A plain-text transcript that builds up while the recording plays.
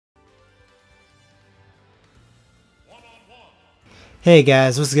Hey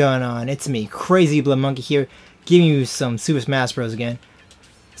guys, what's going on? It's me, crazyBloodmonkey here, giving you some Super Smash Bros. Again.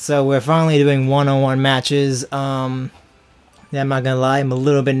 So we're finally doing one-on-one matches. Yeah, I'm not gonna lie, I'm a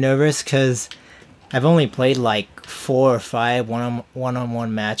little bit nervous because I've only played like 4 or 5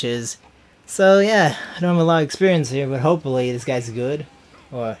 one-on-one matches. So yeah, I don't have a lot of experience here, but hopefully this guy's good.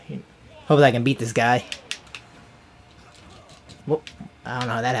 Or hopefully I can beat this guy. Whoop, I don't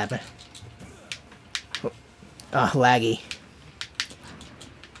know how that happened. Whoop. Oh, laggy.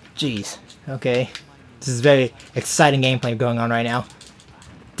 Jeez. Okay. This is very exciting gameplay going on right now.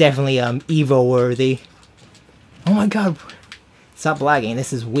 Definitely Evo worthy. Oh my god. Stop lagging.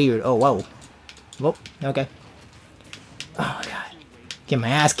 This is weird. Oh whoa. Whoa. Okay. Oh my god. Get my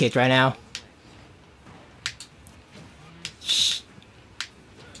ass kicked right now. Shh.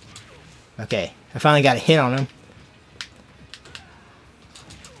 Okay. I finally got a hit on him.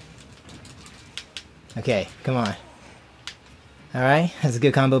 Okay, come on. Alright, that's a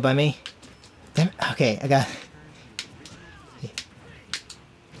good combo by me. Damn it. Okay, I got...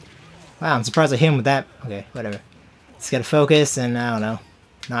 Wow, I'm surprised I hit him with that. Okay, whatever. Just gotta focus and, I don't know,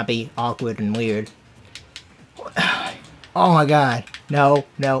 not be awkward and weird. Oh my god. No,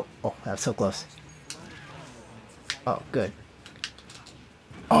 no. Oh, that was so close. Oh, good.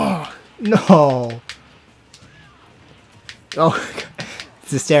 Oh, no. Oh,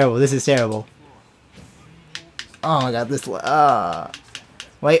 this is terrible. This is terrible. Oh my god, this...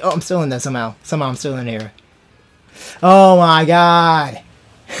 Wait, oh, I'm still in there somehow. Somehow I'm still in here. Oh my god!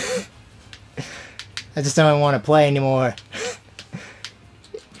 I just don't want to play anymore.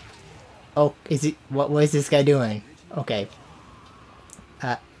 Oh, is he... What is this guy doing? Okay.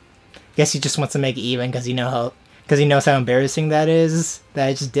 Guess he just wants to make it even because he knows how embarrassing that is. That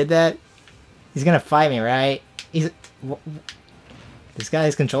I just did that. He's gonna fight me, right? This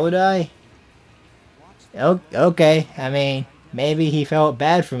guy's controller die? Oh, okay, I mean, maybe he felt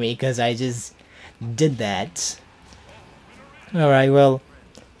bad for me because I just did that. Alright, well,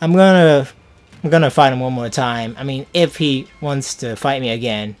 I'm gonna fight him one more time. I mean, if he wants to fight me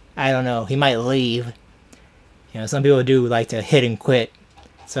again, I don't know, he might leave. You know, some people do like to hit and quit.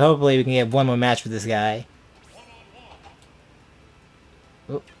 So hopefully we can get one more match with this guy.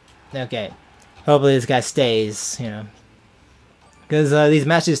 Oop, okay. Hopefully this guy stays, you know. Because these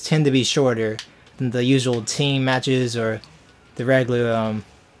matches tend to be shorter than the usual team matches or the regular,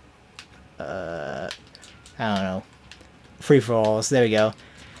 I don't know, free-for-alls. There we go.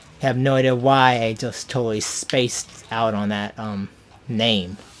 Have no idea why I just totally spaced out on that,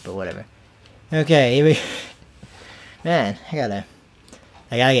 name, but whatever. Okay, here we... Man, I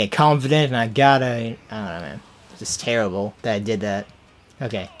gotta get confident, and I don't know, man. It's just terrible that I did that.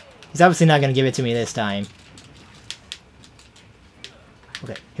 Okay. He's obviously not gonna give it to me this time.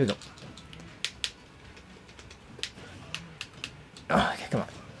 Okay, here we go. Oh, okay, come on.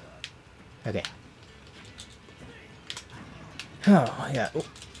 Okay. Oh, yeah. Ooh.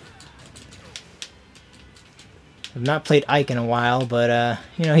 I've not played Ike in a while, but,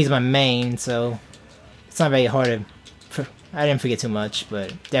 you know, he's my main, so it's not very hard to... I didn't forget too much,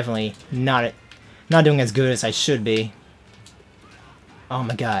 but definitely not doing as good as I should be. Oh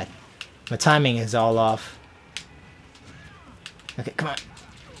my god. My timing is all off. Okay, come on.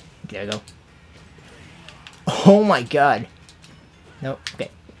 There we go. Oh my god. Nope, okay.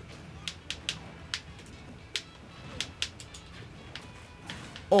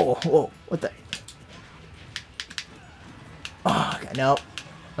 Oh, whoa, what the... Oh, okay, nope.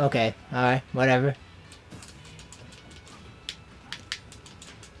 Okay, alright, whatever.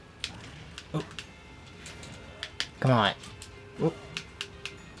 Oh. Come on. Oh.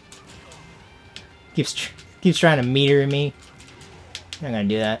 Keeps trying to meter me. I'm not gonna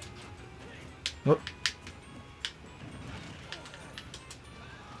do that. Oh.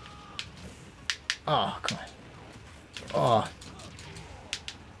 Oh, come on. Oh.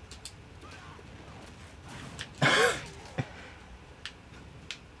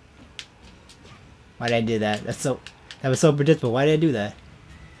 Why did I do that? That was so predictable. Why did I do that?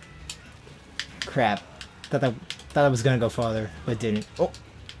 Crap. Thought I was gonna go farther, but didn't. Oh.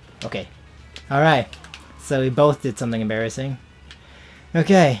 Okay. Alright. So we both did something embarrassing.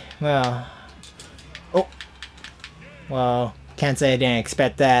 Okay, well. Oh. Well, can't say I didn't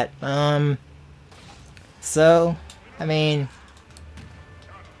expect that. So, I mean,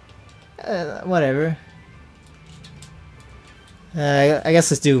 whatever. I guess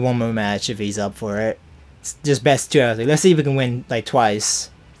let's do one more match if he's up for it. It's just best 2 out of 3. Let's see if we can win like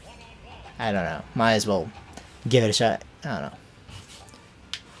twice. I don't know. Might as well give it a shot. I don't know.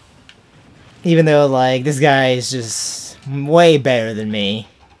 Even though like this guy is just way better than me,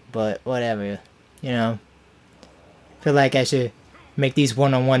 but whatever. You know. Feel like I should make these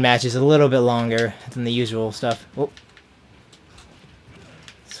one-on-one matches a little bit longer than the usual stuff. Oh.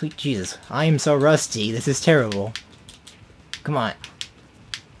 Sweet Jesus. I am so rusty. This is terrible. Come on.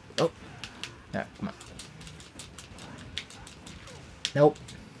 Oh. No, come on. Nope.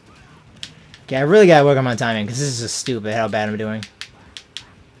 Okay, I really gotta work on my timing, because this is just stupid how bad I'm doing.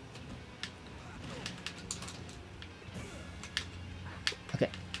 Okay.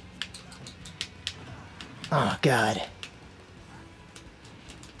 Oh, God.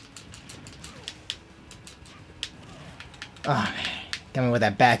 Oh, man. Coming with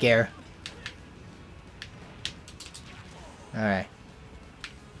that back air. Alright.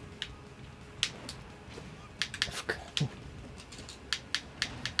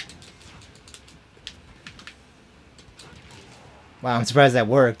 Wow, I'm surprised that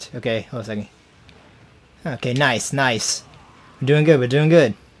worked. Okay, hold a second. Okay, nice, nice. We're doing good, we're doing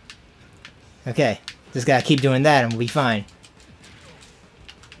good. Okay, just gotta keep doing that and we'll be fine.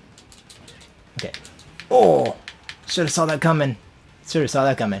 Okay. Oh! Should've saw that coming. Should've saw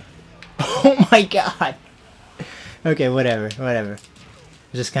that coming. Oh my god! Okay, whatever, whatever.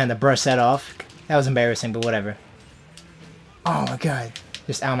 Just kinda brush that off. That was embarrassing, but whatever. Oh my god.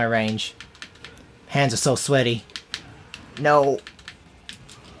 Just out of my range. Hands are so sweaty. No.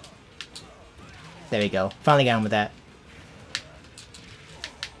 There we go. Finally got him with that.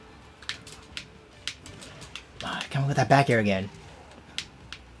 Oh, come with that back air again.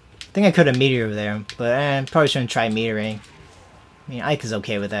 I think I could have meteor over there, but I probably shouldn't try metering. I mean, Ike is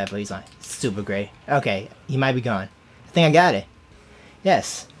okay with that, but he's not super great. Okay, he might be gone. I think I got it.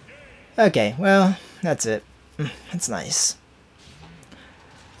 Yes. Okay, well, that's it. That's nice.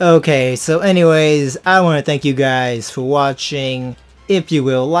 Okay, so anyways, I want to thank you guys for watching. If you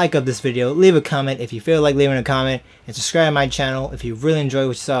will, like up this video, leave a comment if you feel like leaving a comment, and subscribe to my channel if you really enjoyed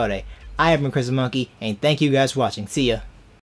what you saw today. I have been crazyBloodmonkey, and thank you guys for watching. See ya.